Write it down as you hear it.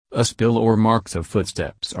A spill or marks of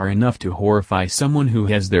footsteps are enough to horrify someone who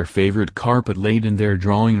has their favorite carpet laid in their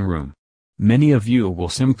drawing room. Many of you will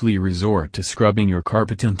simply resort to scrubbing your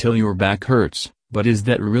carpet until your back hurts, but is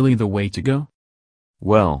that really the way to go?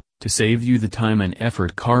 Well, to save you the time and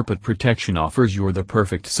effort, Carpet Protection offers you the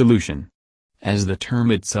perfect solution. As the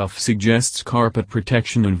term itself suggests, carpet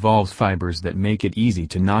protection involves fibers that make it easy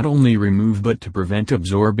to not only remove but to prevent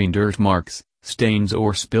absorbing dirt marks, stains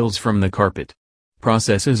or spills from the carpet.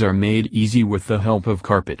 Processes are made easy with the help of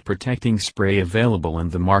carpet protecting spray available in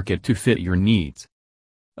the market to fit your needs.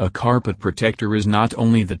 A carpet protector is not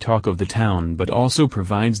only the talk of the town but also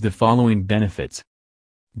provides the following benefits: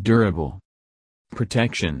 durable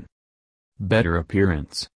protection, better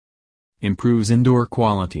appearance, improves indoor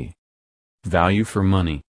quality, value for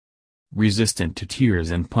money, resistant to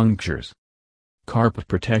tears and punctures. Carpet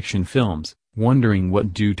protection films. Wondering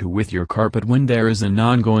what to do with your carpet when there is an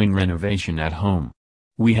ongoing renovation at home?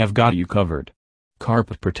 We have got you covered.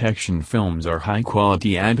 Carpet protection films are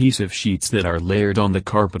high-quality adhesive sheets that are layered on the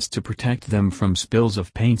carpets to protect them from spills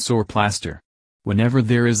of paints or plaster. Whenever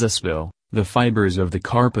there is a spill, the fibers of the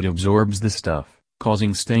carpet absorbs the stuff,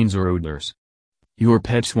 causing stains or odors. Your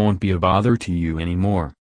pets won't be a bother to you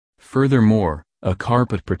anymore. Furthermore, a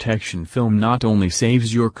carpet protection film not only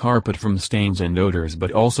saves your carpet from stains and odors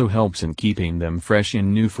but also helps in keeping them fresh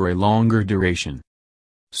and new for a longer duration.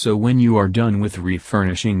 So when you are done with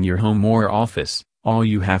refurnishing your home or office, all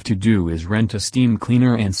you have to do is rent a steam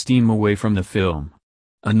cleaner and steam away from the film.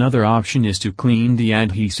 Another option is to clean the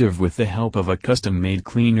adhesive with the help of a custom-made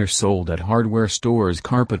cleaner sold at hardware stores.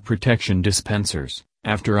 Carpet protection dispensers.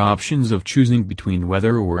 After options of choosing between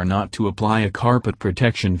whether or not to apply a carpet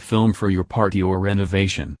protection film for your party or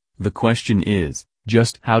renovation, the question is,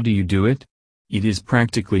 just how do you do it? It is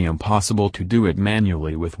practically impossible to do it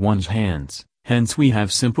manually with one's hands, hence we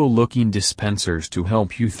have simple-looking dispensers to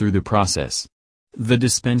help you through the process. The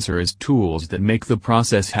dispenser is tools that make the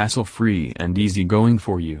process hassle-free and easy-going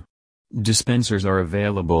for you. Dispensers are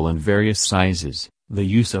available in various sizes, the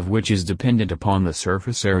use of which is dependent upon the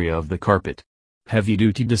surface area of the carpet.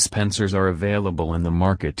 Heavy-duty dispensers are available in the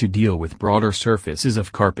market to deal with broader surfaces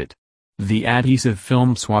of carpet. The adhesive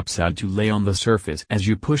film swaps out to lay on the surface as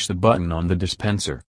you push the button on the dispenser.